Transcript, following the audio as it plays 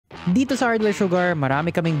Dito sa Hardware Sugar,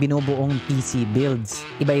 marami kaming binubuong PC builds.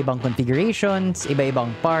 Iba-ibang configurations,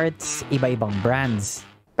 iba-ibang parts, iba-ibang brands.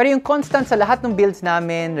 Pero yung constant sa lahat ng builds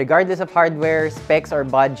namin, regardless of hardware, specs, or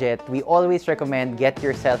budget, we always recommend get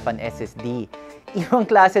yourself an SSD. Ibang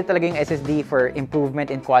klase talaga yung SSD for improvement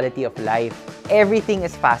in quality of life. Everything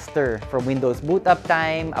is faster, from Windows boot up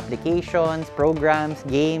time, applications, programs,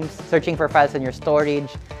 games, searching for files on your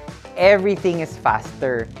storage. Everything is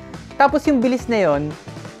faster. Tapos yung bilis na yun,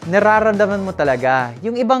 nararamdaman mo talaga.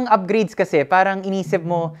 Yung ibang upgrades kasi, parang inisip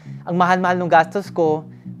mo, ang mahal-mahal ng gastos ko,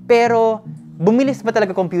 pero bumilis ba talaga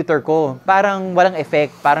computer ko? Parang walang effect,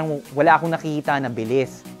 parang wala akong nakikita na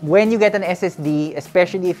bilis. When you get an SSD,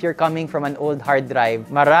 especially if you're coming from an old hard drive,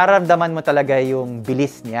 mararamdaman mo talaga yung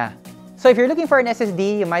bilis niya. So if you're looking for an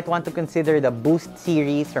SSD, you might want to consider the Boost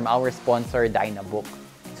series from our sponsor, Dynabook.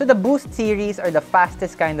 So the Boost series are the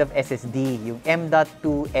fastest kind of SSD, yung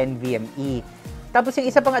M.2 NVMe. Tapos yung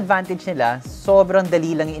isa pang advantage nila, sobrang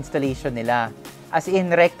dali lang yung installation nila. As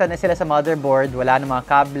in, rekta na sila sa motherboard, wala na mga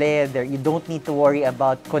kable, you don't need to worry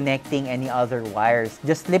about connecting any other wires.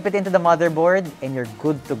 Just slip it into the motherboard and you're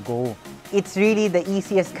good to go. It's really the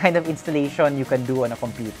easiest kind of installation you can do on a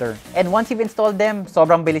computer. And once you've installed them,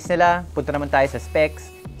 sobrang bilis nila. Punta naman tayo sa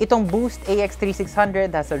specs. Itong Boost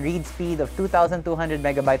AX3600 has a read speed of 2,200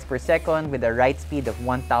 megabytes per second with a write speed of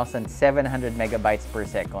 1,700 megabytes per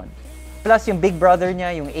second. Plus, yung big brother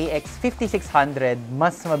niya, yung AX5600,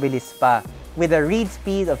 mas mabilis pa, with a read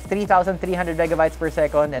speed of 3,300 megabytes per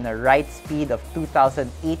second and a write speed of 2,800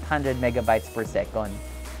 megabytes per second.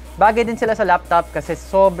 Bagay din sila sa laptop kasi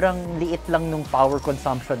sobrang liit lang nung power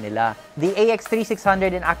consumption nila. The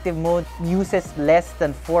AX3600 in active mode uses less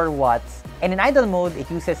than 4 watts, and in idle mode,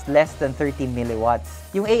 it uses less than 30 milliwatts.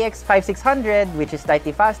 Yung AX5600, which is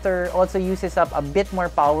slightly faster, also uses up a bit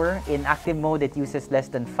more power. In active mode, it uses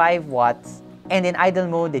less than 5 watts, and in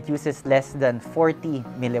idle mode, it uses less than 40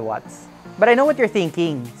 milliwatts. But I know what you're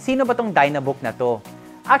thinking, sino ba tong Dynabook na to?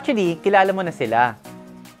 Actually, kilala mo na sila.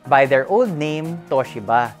 By their old name,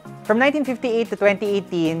 Toshiba. From 1958 to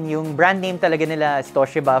 2018, yung brand name talaga nila is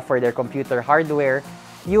Toshiba for their computer hardware.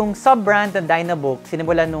 Yung sub-brand ng Dynabook,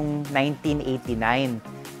 sinimula nung 1989.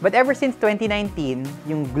 But ever since 2019,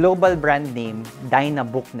 yung global brand name,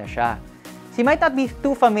 Dynabook na siya. So you might not be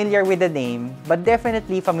too familiar with the name, but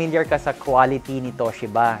definitely familiar ka sa quality ni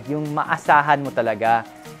Toshiba. Yung maasahan mo talaga.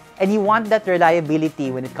 And you want that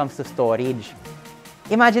reliability when it comes to storage.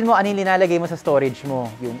 Imagine mo ano yung linalagay mo sa storage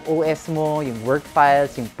mo. Yung OS mo, yung work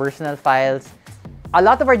files, yung personal files. A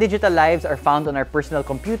lot of our digital lives are found on our personal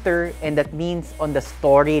computer, and that means on the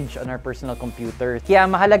storage on our personal computer. Kaya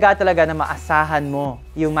mahalaga talaga na maasahan mo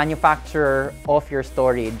yung manufacturer of your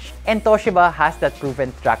storage. And Toshiba has that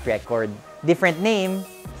proven track record. Different name,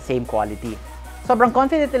 same quality. Sobrang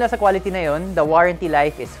confident nila sa quality na yun. The warranty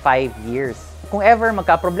life is 5 years. Kung ever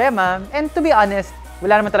magka-problema, and to be honest,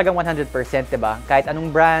 wala naman talagang 100%, diba? Kahit anong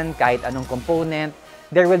brand, kahit anong component,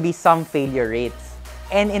 there will be some failure rates.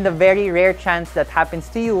 And in the very rare chance that happens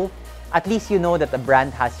to you, at least you know that the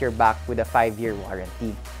brand has your back with a 5-year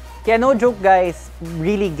warranty. Kaya no joke guys,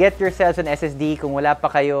 really get yourselves an SSD. Kung wala pa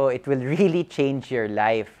kayo, it will really change your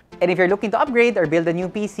life. And if you're looking to upgrade or build a new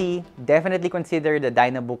PC, definitely consider the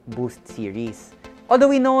Dynabook Boost series. Although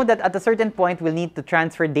we know that at a certain point, we'll need to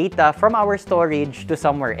transfer data from our storage to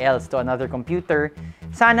somewhere else, to another computer.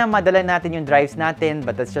 Sana madala natin yung drives natin,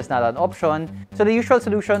 but that's just not an option. So the usual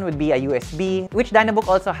solution would be a USB, which Dynabook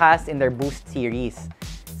also has in their Boost series.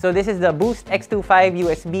 So this is the Boost X25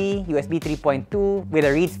 USB, USB 3.2, with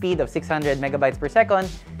a read speed of 600 megabytes per second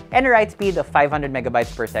and a write speed of 500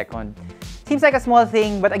 megabytes per second. Seems like a small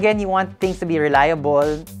thing, but again, you want things to be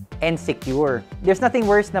reliable and secure. There's nothing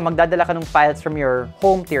worse na magdadala ka ng files from your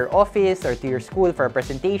home to your office or to your school for a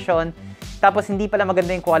presentation, tapos hindi pala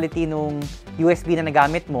maganda yung quality nung USB na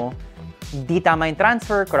nagamit mo, hindi tama yung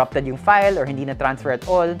transfer, corrupted yung file, or hindi na transfer at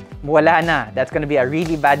all, wala na. That's gonna be a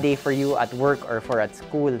really bad day for you at work or for at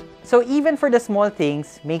school. So even for the small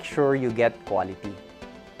things, make sure you get quality.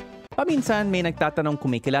 Paminsan may nagtatanong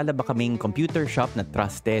kung may kilala ba kaming computer shop na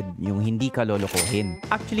trusted, yung hindi ka lolokohin.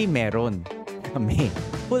 Actually, meron. Kami.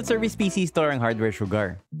 Full-service PC store ang Hardware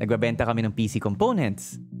Sugar. Nagbabenta kami ng PC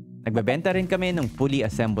components. Nagbabenta rin kami ng fully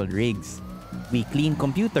assembled rigs. We clean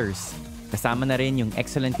computers. Kasama na rin yung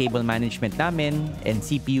excellent cable management namin and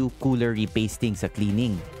CPU cooler repasting sa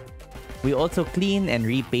cleaning. We also clean and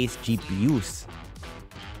repaste GPUs.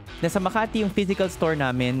 Nasa Makati yung physical store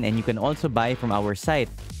namin, and you can also buy from our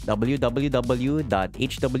site,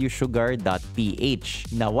 www.hwsugar.ph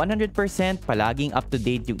na 100% palaging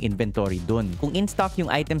up-to-date yung inventory dun. Kung in-stock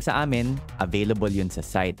yung item sa amin, available yun sa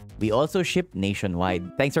site. We also ship nationwide.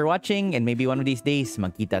 Thanks for watching and maybe one of these days,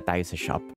 magkita tayo sa shop.